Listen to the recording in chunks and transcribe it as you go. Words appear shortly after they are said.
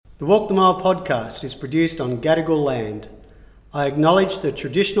The Walk the Mile podcast is produced on Gadigal land. I acknowledge the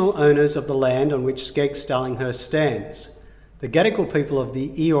traditional owners of the land on which Skeggs Darlinghurst stands, the Gadigal people of the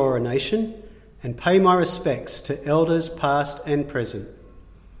Eora Nation, and pay my respects to elders past and present.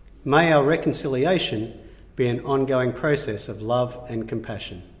 May our reconciliation be an ongoing process of love and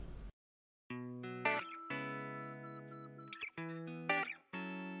compassion.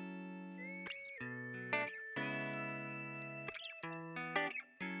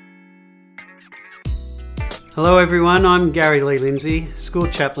 Hello everyone, I'm Gary Lee Lindsay, School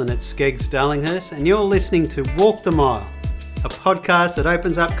Chaplain at Skeggs Darlinghurst, and you're listening to Walk the Mile, a podcast that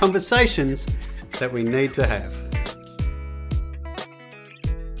opens up conversations that we need to have.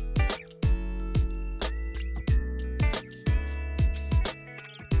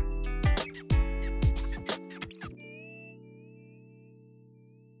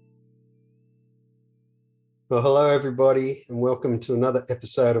 Well, hello everybody, and welcome to another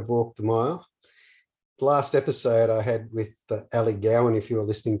episode of Walk the Mile. Last episode I had with Ali Gowan, if you were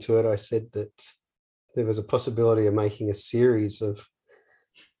listening to it, I said that there was a possibility of making a series of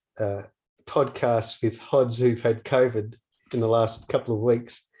podcasts with HODs who've had COVID in the last couple of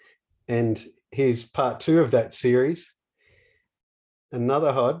weeks. And here's part 2 of that series.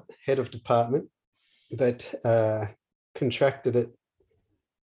 Another HOD, head of department, that contracted it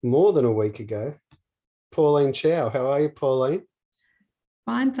more than a week ago. Pauline Chow. How are you, Pauline?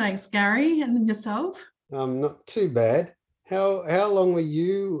 Fine, thanks, Gary. And yourself? Not too bad. How long were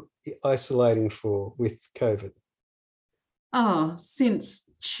you isolating for with COVID? Oh, since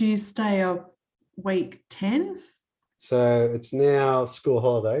Tuesday of week 10. So it's now school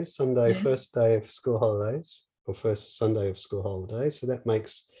holidays, Sunday, Yes. First day of school holidays, or first Sunday of school holidays. So that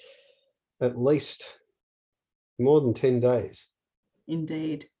makes at least more than 10 days.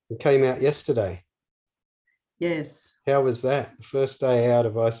 Indeed. It came out yesterday. Yes. How was that? The first day out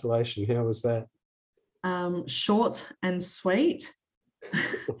of isolation, how was that? Short and sweet,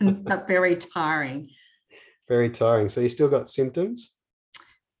 but very tiring. Very tiring. So you still got symptoms?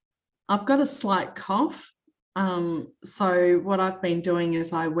 I've got a slight cough. So what I've been doing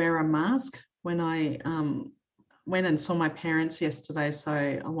is I wear a mask when I went and saw my parents yesterday. So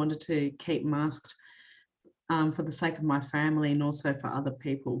I wanted to keep masked for the sake of my family and also for other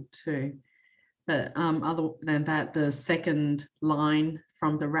people too. But other than that, the second line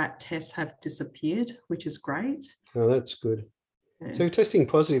from the RAT tests have disappeared, which is great. Oh, that's good. Yeah. So you're testing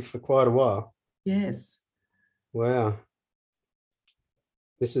positive for quite a while. Yes. Wow.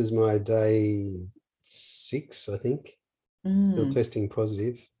 This is my day 6, I think. Still testing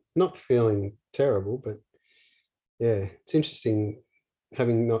positive. Not feeling terrible, but yeah, it's interesting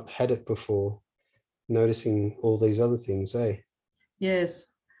having not had it before, noticing all these other things, eh? Yes.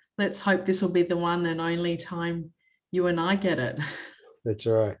 Let's hope this will be the one and only time you and I get it. That's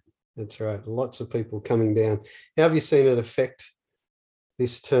right. That's right. Lots of people coming down. How have you seen it affect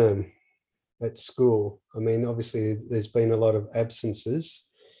this term at school? I mean, obviously there's been a lot of absences.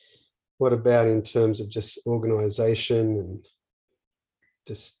 What about in terms of just organisation and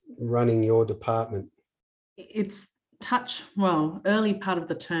just running your department? It's early part of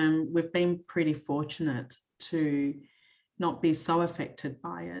the term, we've been pretty fortunate to not be so affected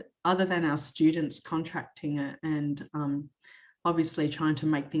by it, other than our students contracting it and obviously trying to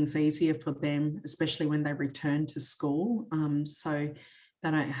make things easier for them, especially when they return to school. So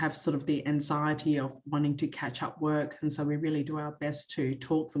they don't have sort of the anxiety of wanting to catch up work. And so we really do our best to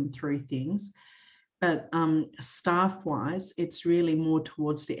talk them through things. But staff-wise, it's really more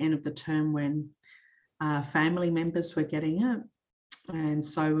towards the end of the term when family members were getting it. And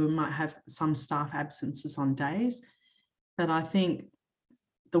so we might have some staff absences on days. But I think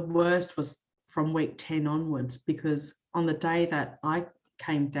the worst was from week 10 onwards, because on the day that I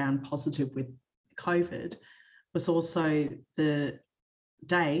came down positive with COVID was also the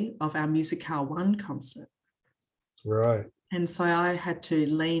day of our Musicale 1 concert. Right. And so I had to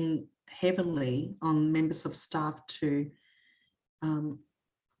lean heavily on members of staff to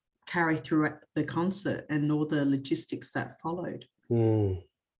carry through the concert and all the logistics that followed.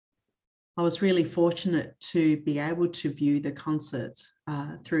 I was really fortunate to be able to view the concert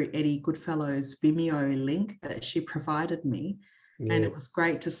through Eddie Goodfellow's Vimeo link that she provided me. Yeah. And it was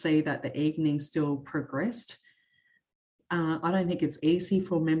great to see that the evening still progressed. I don't think it's easy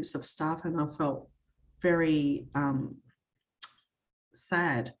for members of staff, and I felt very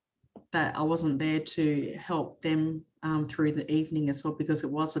sad that I wasn't there to help them through the evening as well, because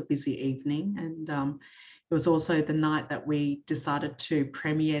it was a busy evening. And it was also the night that we decided to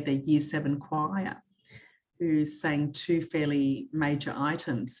premiere the Year 7 choir, who sang 2 fairly major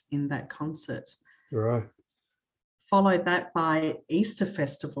items in that concert. Right. followed that by Easter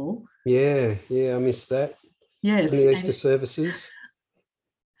Festival. Yeah, I missed that. Yes. And the Easter services.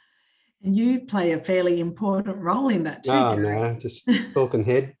 And you play a fairly important role in that too, Oh, Gary. no, just talking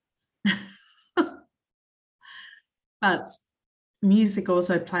head. But music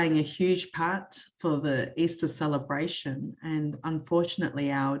also playing a huge part for the Easter celebration. And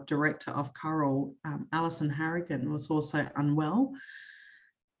unfortunately, our director of choral, Alison Harrigan, was also unwell.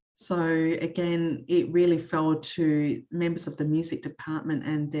 So again, it really fell to members of the music department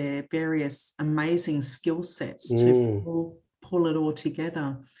and their various amazing skill sets to pull it all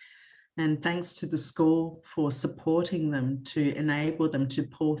together. And thanks to the school for supporting them to enable them to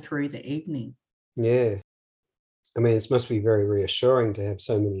pull through the evening. Yeah. I mean, it must be very reassuring to have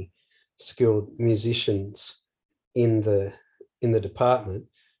so many skilled musicians in the department.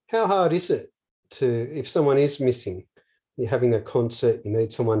 How hard is it if someone is missing, you're having a concert, you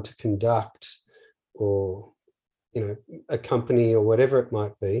need someone to conduct or, accompany or whatever it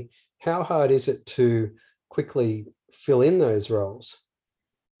might be. How hard is it to quickly fill in those roles?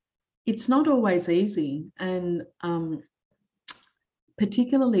 It's not always easy. And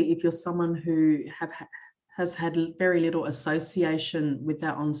particularly if you're someone who has had very little association with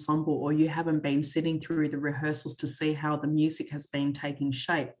that ensemble, or you haven't been sitting through the rehearsals to see how the music has been taking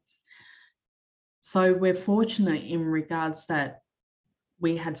shape. So we're fortunate in regards that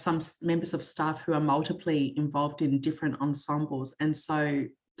we had some members of staff who are multiply involved in different ensembles. And so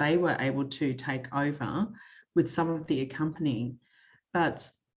they were able to take over with some of the accompanying. But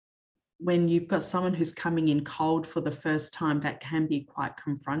when you've got someone who's coming in cold for the first time, that can be quite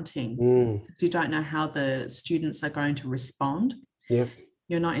confronting. You don't know how the students are going to respond. Yeah.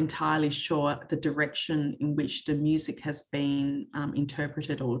 You're not entirely sure the direction in which the music has been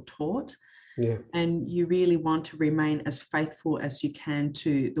interpreted or taught. Yeah. And you really want to remain as faithful as you can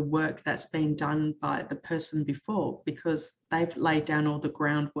to the work that's been done by the person before, because they've laid down all the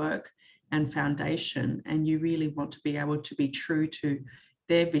groundwork and foundation, and you really want to be able to be true to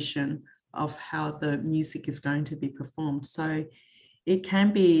their vision of how the music is going to be performed. So it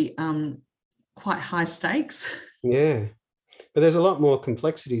can be quite high stakes. Yeah, but there's a lot more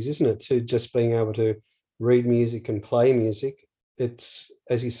complexities, isn't it, to just being able to read music and play music. It's,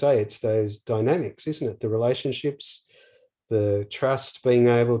 as you say, it's those dynamics, isn't it? The relationships, the trust, being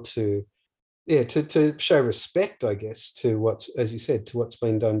able to show respect, I guess, to what's, as you said, to what's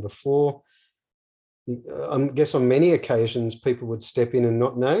been done before. I guess on many occasions people would step in and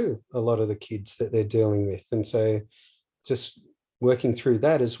not know a lot of the kids that they're dealing with, and so just working through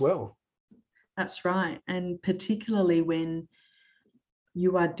that as well. That's right. And particularly when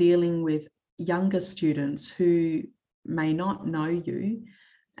you are dealing with younger students who may not know you,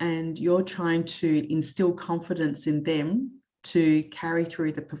 and you're trying to instill confidence in them to carry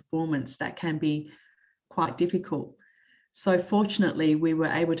through the performance, that can be quite difficult. So fortunately, we were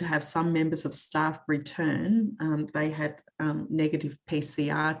able to have some members of staff return. They had negative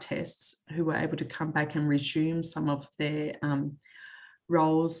PCR tests, who were able to come back and resume some of their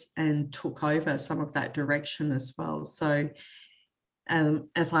roles and took over some of that direction as well. So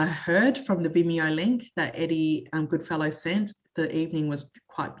as I heard from the Vimeo link that Eddie Goodfellow sent, the evening was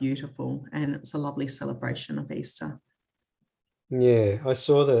quite beautiful, and it's a lovely celebration of Easter. Yeah, I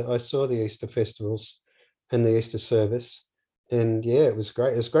saw the Easter festivals and the Easter service, and yeah, it was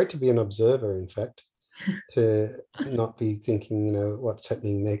great. It was great to be an observer, in fact, to not be thinking, what's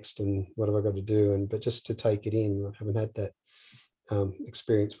happening next and what have I got to do, but just to take it in. I haven't had that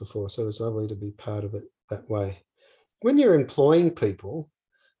experience before, so it was lovely to be part of it that way. When you're employing people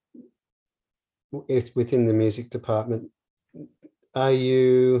within the music department, are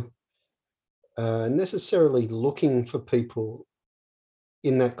you necessarily looking for people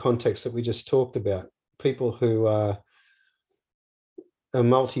in that context that we just talked about, people who are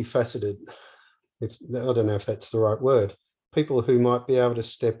multifaceted, I don't know if that's the right word, people who might be able to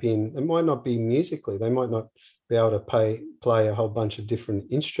step in? It might not be musically, they might not be able to play a whole bunch of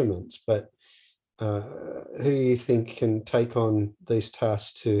different instruments, but who you think can take on these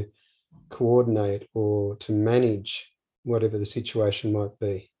tasks to coordinate or to manage whatever the situation might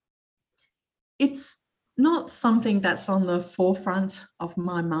be? It's not something that's on the forefront of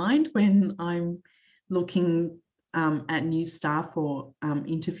my mind when I'm looking at new staff or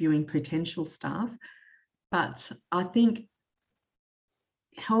interviewing potential staff. But I think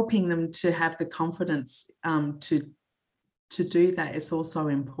helping them to have the confidence to do that is also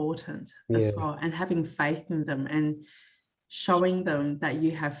important as well, and having faith in them and showing them that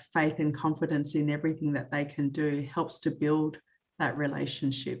you have faith and confidence in everything that they can do helps to build that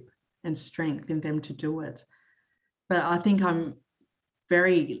relationship and strength in them to do it. But I think I'm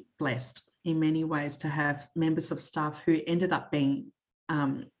very blessed in many ways to have members of staff who ended up being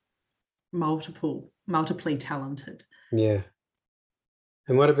multiply talented. Yeah.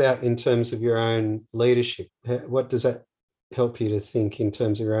 And what about in terms of your own leadership? What does that help you to think in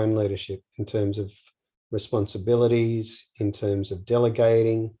terms of your own leadership, in terms of responsibilities, in terms of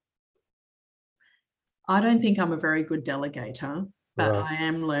delegating? I don't think I'm a very good delegator, but Right. I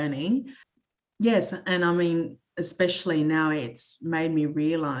am learning. Yes, and I mean, especially now, it's made me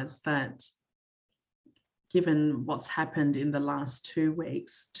realize that given what's happened in the last 2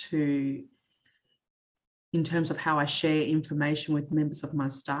 weeks, in terms of how I share information with members of my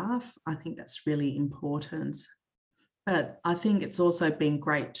staff, I think that's really important. But I think it's also been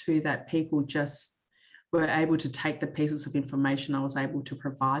great too that people just were able to take the pieces of information I was able to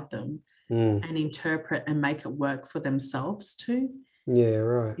provide them and interpret and make it work for themselves too. Yeah,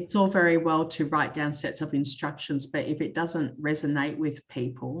 right. It's all very well to write down sets of instructions, but if it doesn't resonate with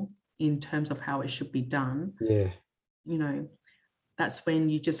people in terms of how it should be done, Yeah. you know, that's when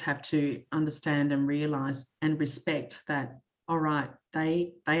you just have to understand and realize and respect that, all right,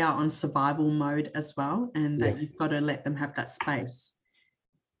 they are on survival mode as well, and that you've got to let them have that space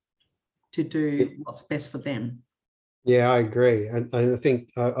to do what's best for them. Yeah, I agree. And I think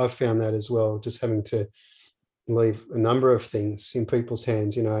I've found that as well, just having to leave a number of things in people's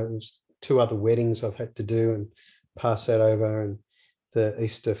hands. You know, it was 2 other weddings I've had to do and pass that over, and the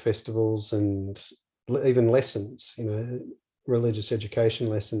Easter festivals, and even lessons, you know, religious education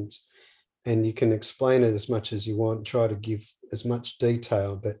lessons. And you can explain it as much as you want, try to give as much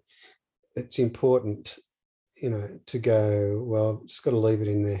detail, but it's important, you know, to go, well, just got to leave it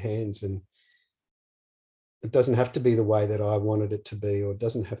in their hands, and it doesn't have to be the way that I wanted it to be, or it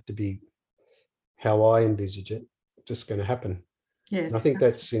doesn't have to be how I envisage it. It's just going to happen. Yes. And I think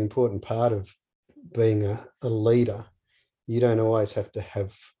that's an important part of being a leader. You don't always have to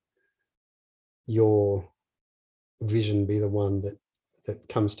have your vision be the one that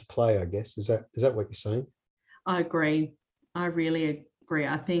comes to play, I guess. Is that what you're saying? I agree. I really agree.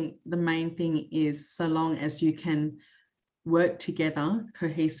 I think the main thing is, so long as you can work together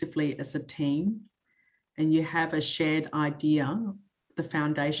cohesively as a team and you have a shared idea, the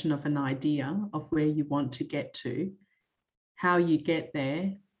foundation of an idea of where you want to get to, how you get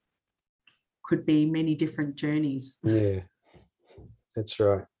there could be many different journeys. Yeah, that's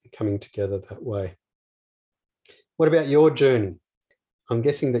right. Coming together that way. What about your journey? I'm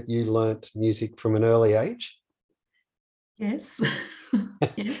guessing that you learnt music from an early age. Yes.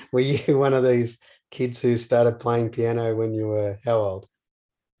 Yes. Were you one of these kids who started playing piano when you were how old?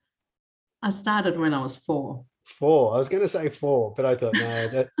 I started when I was 4. 4. I was going to say 4, but I thought, no,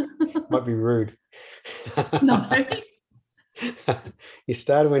 that might be rude. No. You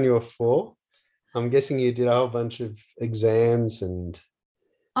started when you were 4. I'm guessing you did a whole bunch of exams and...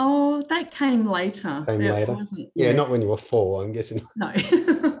 Oh, that came later. Yeah, not when you were 4, I'm guessing. No.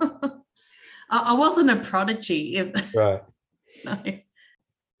 I wasn't a prodigy. Right. No.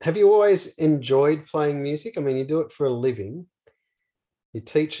 Have you always enjoyed playing music? I mean, you do it for a living. You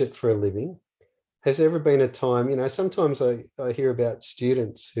teach it for a living. Has there ever been a time, you know, sometimes I hear about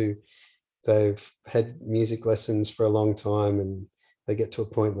students who they've had music lessons for a long time and they get to a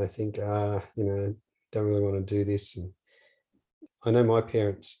point and they think, you know, don't really want to do this. And I know my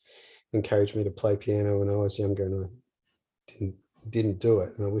parents encouraged me to play piano when I was younger, and I didn't do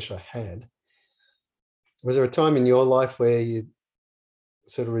it, and I wish I had. Was there a time in your life where you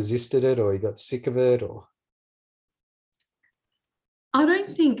sort of resisted it, or you got sick of it, or? I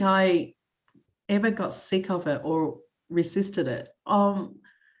don't think I ever got sick of it or resisted it.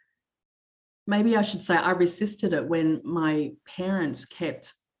 Maybe I should say I resisted it when my parents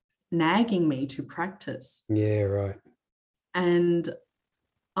kept nagging me to practice. Yeah, right. And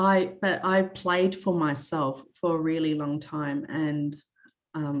I played for myself for a really long time, and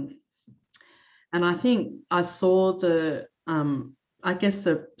I think I saw the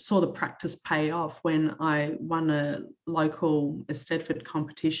practice pay off when I won a local Eisteddfod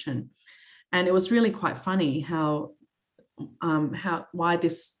competition, and it was really quite funny why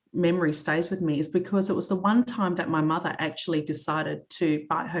this memory stays with me is because it was the one time that my mother actually decided to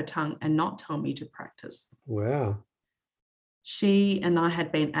bite her tongue and not tell me to practice. Wow. She and I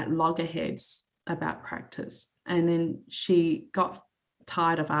had been at loggerheads about practice, and then she got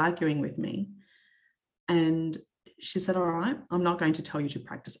tired of arguing with me, and she said, all right, I'm not going to tell you to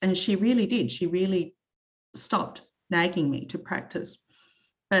practice. And she really did. She really stopped nagging me to practice.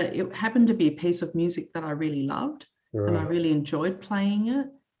 But it happened to be a piece of music that I really loved, right, and I really enjoyed playing it.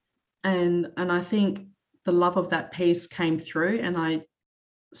 And I think the love of that piece came through, and I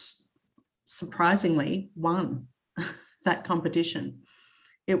surprisingly won that competition.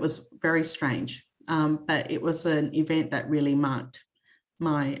 it was very strange. But it was an event that really marked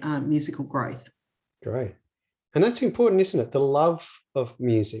my musical growth. Great. And that's important, isn't it? The love of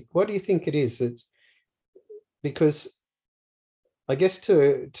music. What do you think it is? It's because I guess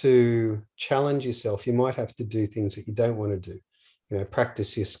to challenge yourself, you might have to do things that you don't want to do. You know,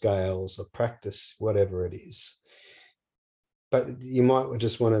 practice your scales or practice whatever it is. But you might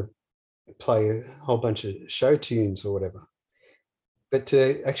just want to play a whole bunch of show tunes or whatever. But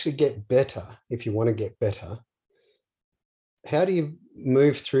to actually get better, if you want to get better, how do you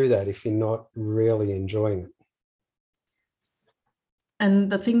move through that if you're not really enjoying it? And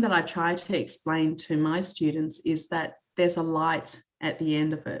the thing that I try to explain to my students is that there's a light at the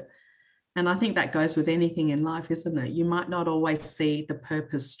end of it. And I think that goes with anything in life, isn't it? You might not always see the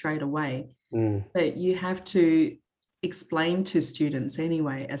purpose straight away, but you have to explain to students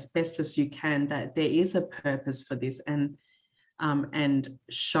anyway, as best as you can, that there is a purpose for this, and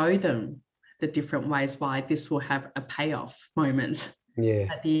show them the different ways why this will have a payoff moment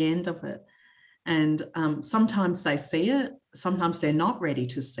at the end of it. And sometimes they see it, sometimes they're not ready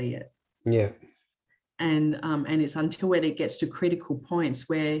to see it. Yeah. And it's until when it gets to critical points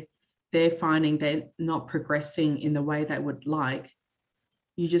where they're finding they're not progressing in the way they would like,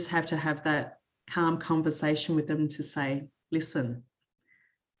 you just have to have that calm conversation with them to say, listen,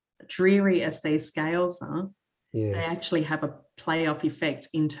 dreary as these scales are, they actually have a playoff effect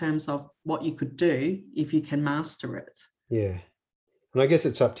in terms of what you could do if you can master it. Yeah. And I guess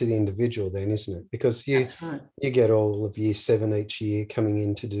it's up to the individual then, isn't it? Because you get all of year 7 each year coming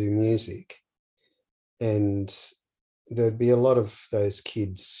in to do music, and there'd be a lot of those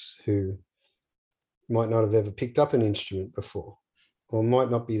kids who might not have ever picked up an instrument before, or might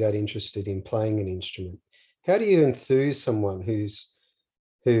not be that interested in playing an instrument. How do you enthuse someone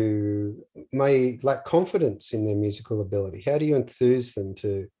who may lack confidence in their musical ability? How do you enthuse them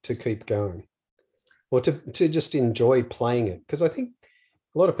to keep going, or to just enjoy playing it? Because I think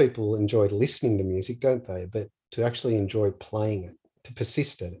a lot of people enjoy listening to music, don't they? But to actually enjoy playing it, to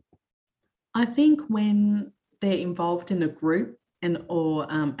persist at it. I think when they're involved in a group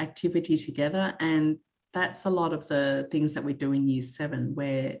or activity together, and that's a lot of the things that we do in year 7,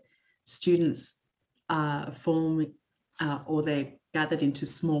 where students form or they're gathered into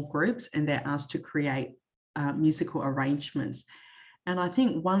small groups and they're asked to create musical arrangements. And I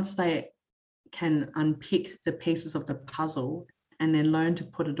think once they can unpick the pieces of the puzzle and then learn to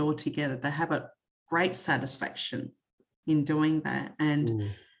put it all together, they have a great satisfaction in doing that.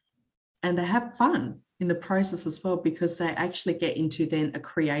 And they have fun in the process as well, because they actually get into then a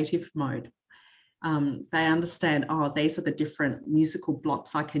creative mode. They understand, these are the different musical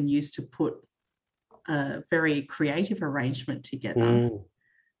blocks I can use to put a very creative arrangement together.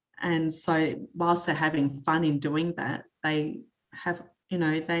 And so whilst they're having fun in doing that, they have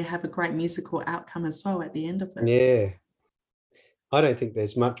a great musical outcome as well at the end of it. Yeah. I don't think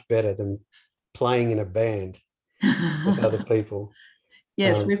there's much better than playing in a band with other people.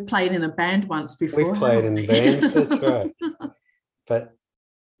 Yes, we've played in a band once before. We've played in bands, that's right. But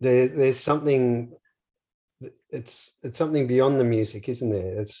there's something, it's something beyond the music, isn't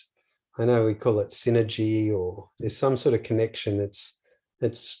there? I know we call it synergy, or there's some sort of connection.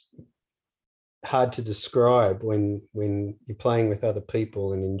 It's hard to describe when you're playing with other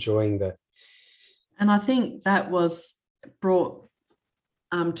people and enjoying that. And I think that was brought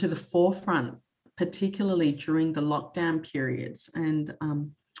to the forefront, particularly during the lockdown periods. And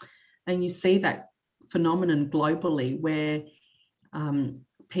you see that phenomenon globally, where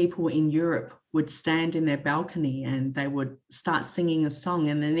people in Europe would stand in their balcony and they would start singing a song,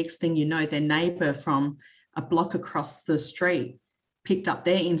 and the next thing you know, their neighbour from a block across the street picked up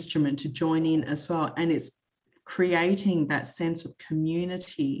their instrument to join in as well. And it's creating that sense of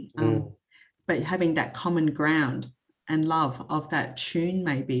community, but having that common ground and love of that tune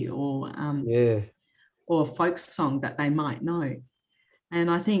maybe, or a folk song that they might know.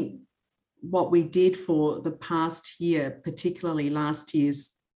 And I think what we did for the past year, particularly last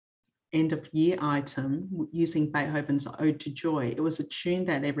year's end of year item, using Beethoven's Ode to Joy, it was a tune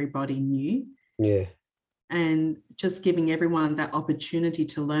that everybody knew. Yeah. And just giving everyone that opportunity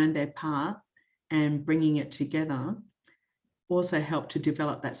to learn their part and bringing it together also helped to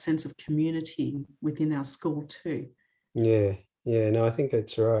develop that sense of community within our school too. Yeah. No, I think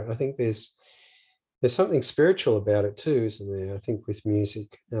that's right. I think there's something spiritual about it too, isn't there? I think with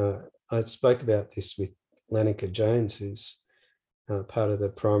music, I spoke about this with Lanika Jones, who's part of the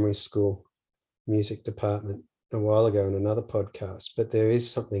primary school music department a while ago in another podcast. But there is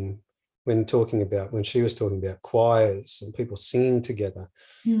something when she was talking about choirs and people singing together.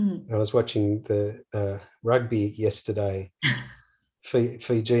 I was watching the rugby yesterday,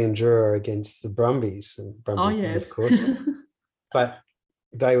 Fiji and Drua against the Brumbies, and Oh, Brumbies, won, of yes. course. But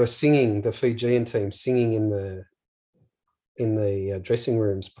they were singing, the Fijian team singing in the dressing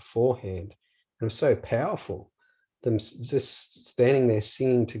rooms beforehand. It was so powerful, them just standing there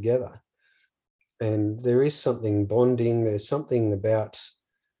singing together. And there is something bonding. There's something about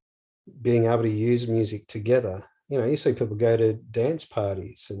being able to use music together. You know, you see people go to dance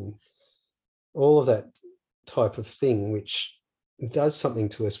parties and all of that type of thing, which does something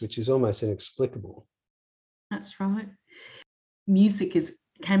to us, which is almost inexplicable. That's right. Music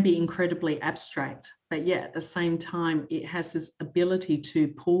can be incredibly abstract, but yet at the same time, it has this ability to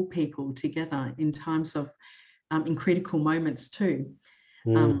pull people together in times of in critical moments too.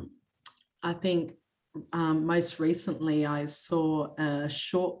 I think most recently I saw a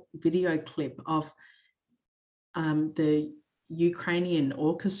short video clip of the Ukrainian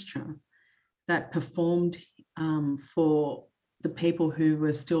orchestra that performed for the people who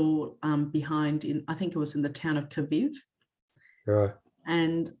were still behind in, I think it was in the town of Kyiv. Right.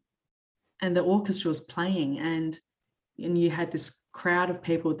 And the orchestra was playing, and you had this crowd of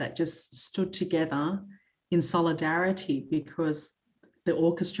people that just stood together in solidarity because the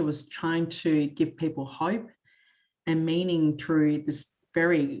orchestra was trying to give people hope and meaning through this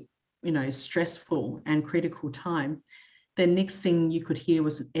very, stressful and critical time. The next thing you could hear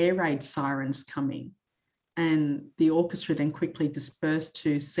was air raid sirens coming, and the orchestra then quickly dispersed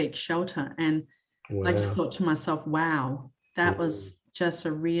to seek shelter. And Wow. I just thought to myself, wow, that was just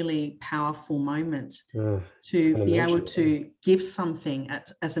a really powerful moment to be able to give something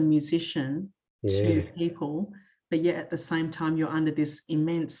as a musician to people, but yet at the same time you're under this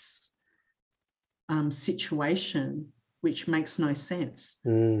immense situation which makes no sense.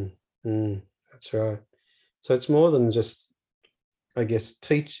 That's right. So it's more than just, I guess,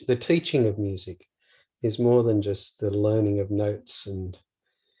 the teaching of music is more than just the learning of notes and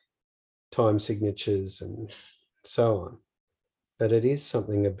time signatures and so on. But it is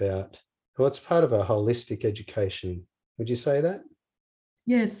something about, well, it's part of a holistic education. Would you say that?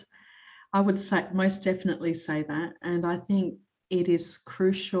 Yes, I would say most definitely say that. And I think it is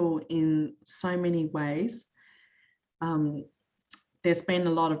crucial in so many ways. There's been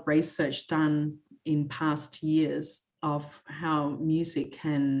a lot of research done in past years of how music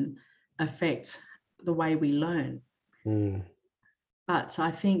can affect the way we learn. But I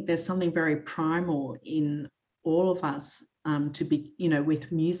think there's something very primal in all of us to be,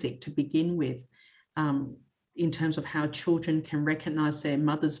 with music to begin with, in terms of how children can recognize their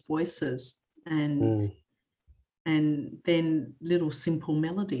mother's voices and then little simple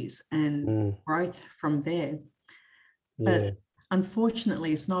melodies and growth from there. But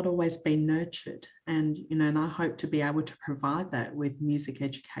unfortunately, it's not always been nurtured. And, and I hope to be able to provide that with music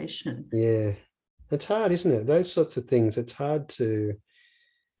education. Yeah. It's hard, isn't it? Those sorts of things, it's hard to,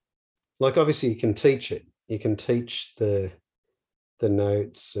 like, obviously you can teach it. You can teach the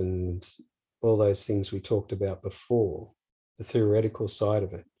notes and all those things we talked about before, the theoretical side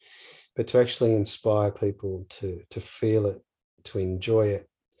of it. But to actually inspire people to feel it, to enjoy it,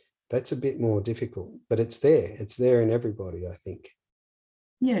 that's a bit more difficult. But it's there. It's there in everybody, I think.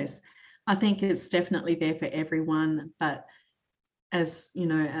 Yes, I think it's definitely there for everyone. But as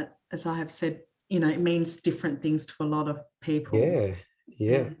as I have said, it means different things to a lot of people.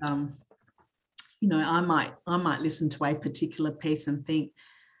 Yeah. And, I might listen to a particular piece and think,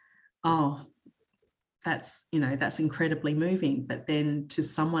 oh, that's incredibly moving. But then to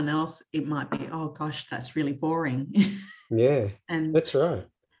someone else, it might be, oh gosh, that's really boring. Yeah, and that's right.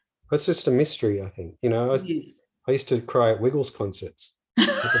 That's just a mystery, I think. I used to cry at Wiggles concerts at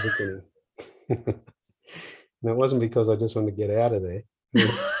the beginning. And it wasn't because I just wanted to get out of there.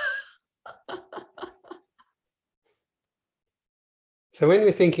 So when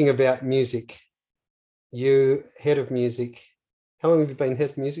we're thinking about music, you head of music, how long have you been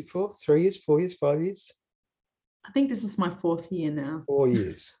head of music for? 3 years, 4 years, 5 years? I think this is my 4th year now. 4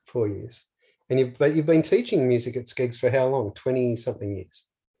 years. And you've been teaching music at Skeggs for how long? 20 something years?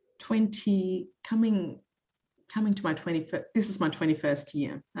 20, coming to my 21st. This is my 21st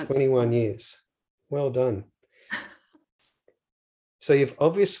year. 21 years. Well done. So you've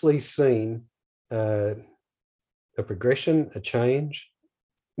obviously seen a progression, a change.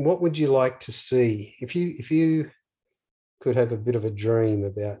 What would you like to see if you could have a bit of a dream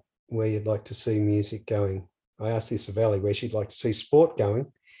about where you'd like to see music going? I asked this of Ali where she'd like to see sport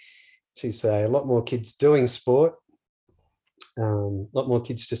going. She'd say a lot more kids doing sport, a lot more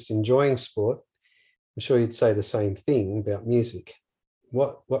kids just enjoying sport. I'm sure you'd say the same thing about music.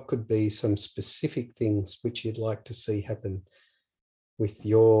 What could be some specific things which you'd like to see happen with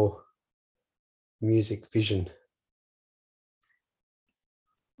your music vision?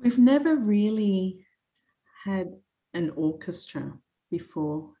 We've never really had an orchestra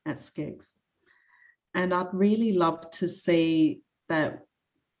before at Skeggs. And I'd really love to see that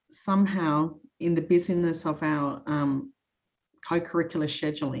somehow in the busyness of our co-curricular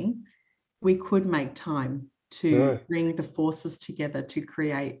scheduling, we could make time to bring the forces together to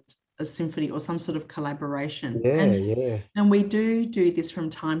create a symphony or some sort of collaboration. And we do this from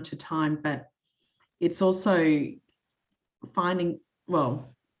time to time, but it's also finding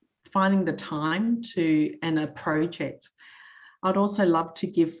the time to, and a project. I'd also love to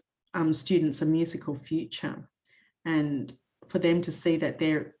give students a musical future, and for them to see that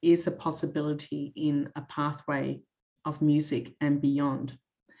there is a possibility in a pathway of music and beyond.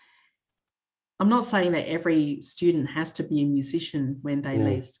 I'm not saying that every student has to be a musician when they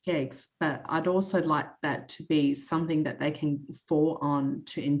leave Skeggs, but I'd also like that to be something that they can fall on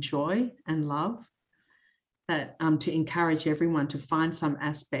to enjoy and love, that to encourage everyone to find some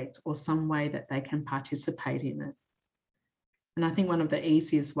aspect or some way that they can participate in it. And I think one of the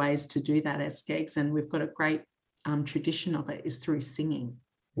easiest ways to do that at Skeggs, and we've got a great tradition of it, is through singing.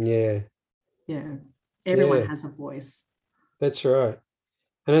 Everyone has a voice. That's right.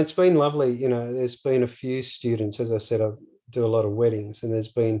 And it's been lovely, there's been a few students, as I said, I do a lot of weddings, and there's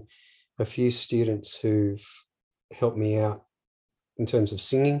been a few students who've helped me out in terms of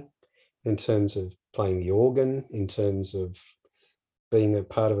singing, in terms of playing the organ, in terms of being a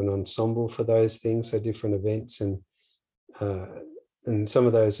part of an ensemble for those things, so different events, and some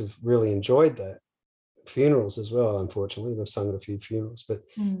of those have really enjoyed that. Funerals as well, unfortunately, they've sung at a few funerals, but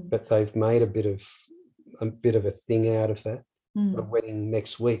they've made a bit of a thing out of that. A wedding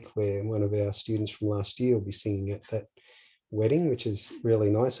next week where one of our students from last year will be singing at that wedding, which is really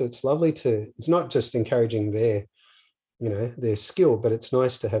nice. So it's lovely it's not just encouraging their skill, but it's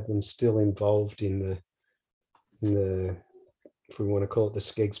nice to have them still involved in the, if we want to call it, the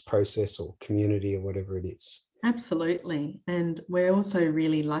Skeggs process or community or whatever it is. Absolutely. And we're also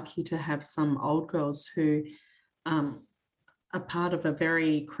really lucky to have some old girls who are part of a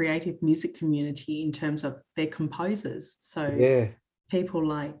very creative music community in terms of their composers. So people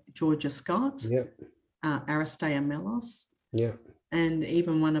like Georgia Scott, Aristea Melos, and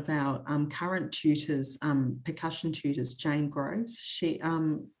even one of our current tutors, percussion tutors, Jane Groves. She,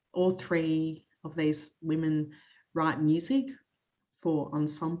 all three of these women write music for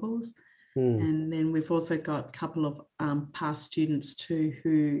ensembles. And then we've also got a couple of past students too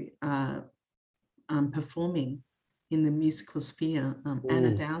who are performing in the musical sphere.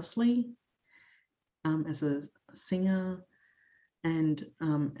 Anna Dowsley as a singer, and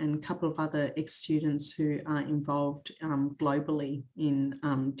a couple of other ex-students who are involved globally in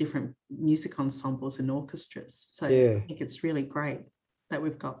different music ensembles and orchestras. So I think it's really great that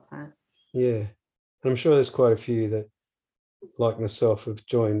we've got that. Yeah, I'm sure there's quite a few that, like myself, have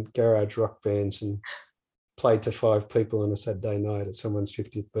joined garage rock bands and played to 5 people on a Saturday night at someone's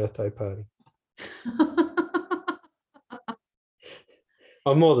 50th birthday party.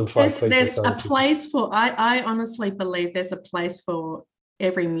 I'm more than 5 people. There's a place for, I honestly believe there's a place for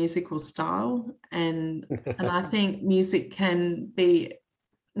every musical style. And I think music can be,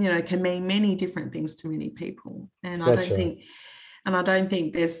 can mean many different things to many people. And I don't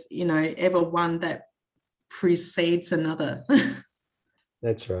think there's, ever one that precedes another.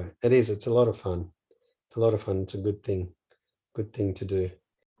 That's right. It is. It's a lot of fun. It's a lot of fun. It's a good thing to do.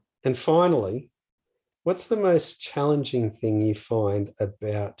 And finally, what's the most challenging thing you find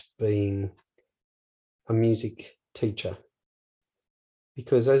about being a music teacher?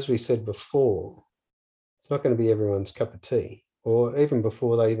 Because as we said before, it's not going to be everyone's cup of tea, or even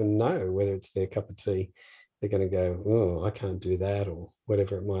before they even know whether it's their cup of tea, they're going to go, oh, I can't do that, or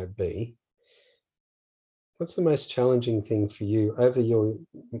whatever it might be. What's the most challenging thing for you over your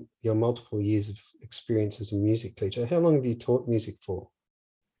multiple years of experience as a music teacher? How long have you taught music for?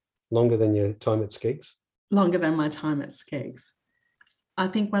 Longer than your time at Skeggs? Longer than my time at Skeggs. I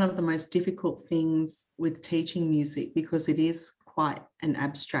think one of the most difficult things with teaching music, because it is quite an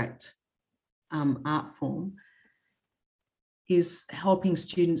abstract art form, is helping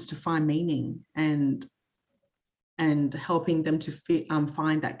students to find meaning and helping them to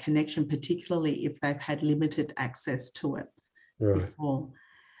find that connection, particularly if they've had limited access to it before.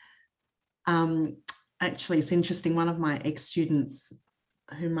 Actually, it's interesting. One of my ex-students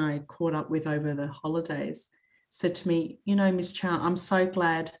whom I caught up with over the holidays said to me, Miss Chow, I'm so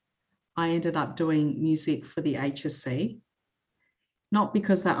glad I ended up doing music for the HSC. Not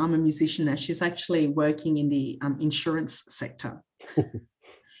because that I'm a musician now. She's actually working in the insurance sector.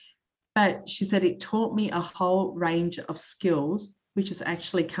 But she said it taught me a whole range of skills, which has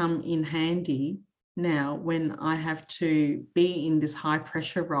actually come in handy now when I have to be in this high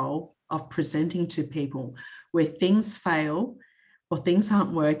pressure role of presenting to people where things fail or things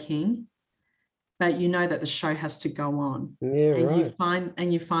aren't working, but you know that the show has to go on. Yeah, and right.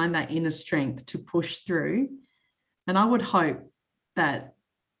 you find that inner strength to push through. And I would hope that,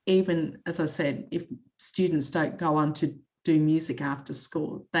 even as I said, if students don't go on to do music after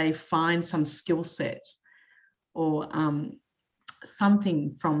school, they find some skill set or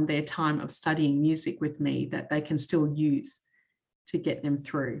something from their time of studying music with me that they can still use to get them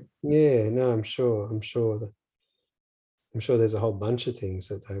through. Yeah, no, I'm sure there's a whole bunch of things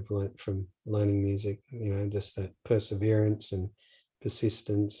that they've learnt from learning music, just that perseverance and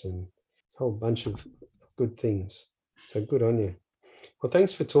persistence and a whole bunch of good things. So good on you. Well,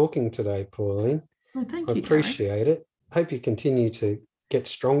 thanks for talking today, Pauline. Oh, thank I you, Gary. appreciate it. Hope you continue to get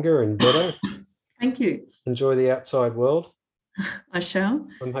stronger and better. Thank you. Enjoy the outside world. I shall.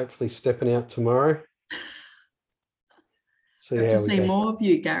 I'm hopefully stepping out tomorrow. Hope to see more of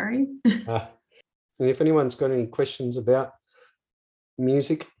you, Gary. And if anyone's got any questions about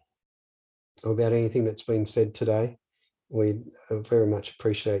music or about anything that's been said today, we'd very much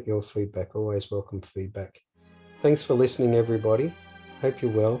appreciate your feedback. Always welcome feedback. Thanks for listening, everybody. Hope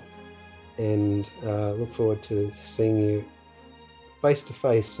you're well, and look forward to seeing you face to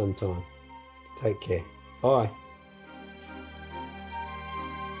face sometime. Take care. Bye.